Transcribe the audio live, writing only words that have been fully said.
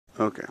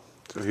Okay,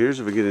 so here's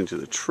if we get into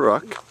the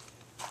truck.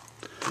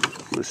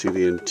 Let's see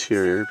the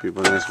interior.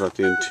 People ask about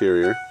the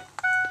interior.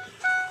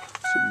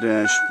 It's a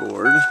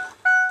dashboard.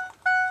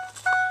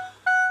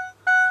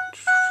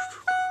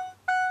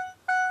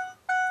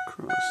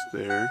 Across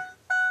there.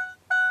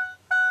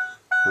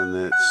 On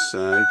that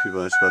side,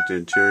 people ask about the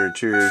interior.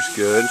 Interior is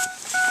good.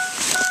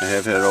 I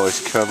have had it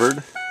always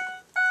covered.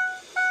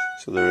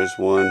 So there is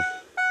one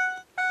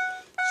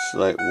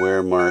slight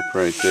wear mark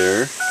right there.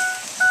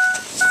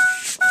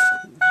 There's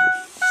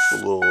the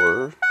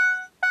floor.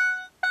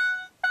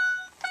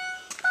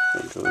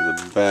 I'll go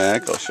to the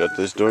back. I'll shut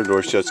this door.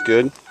 Door shuts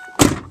good.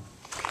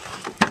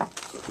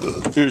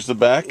 Here's the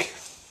back.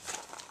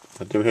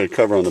 I do have a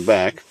cover on the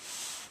back,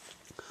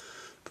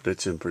 but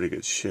it's in pretty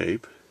good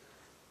shape.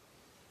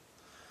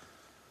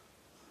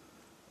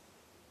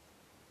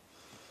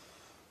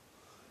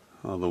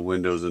 All the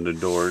windows and the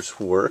doors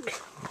work.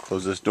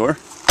 Close this door.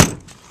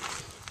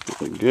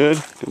 Looking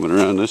good. Coming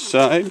around this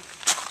side.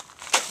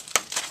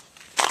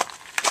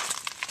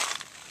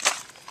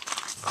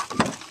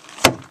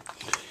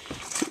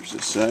 Here's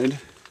this side.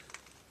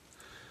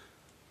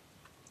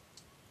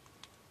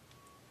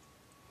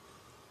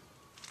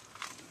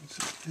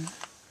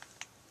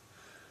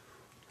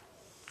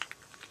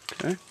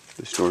 Okay,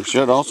 this door's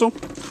shut also.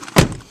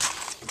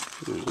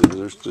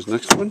 There's this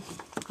next one.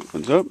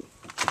 Opens up.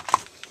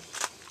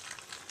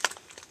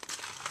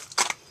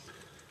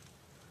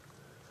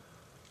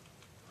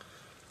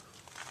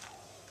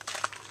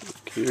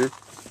 Here.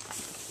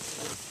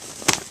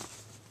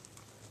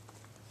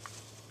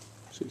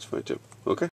 Seems fine too. Okay.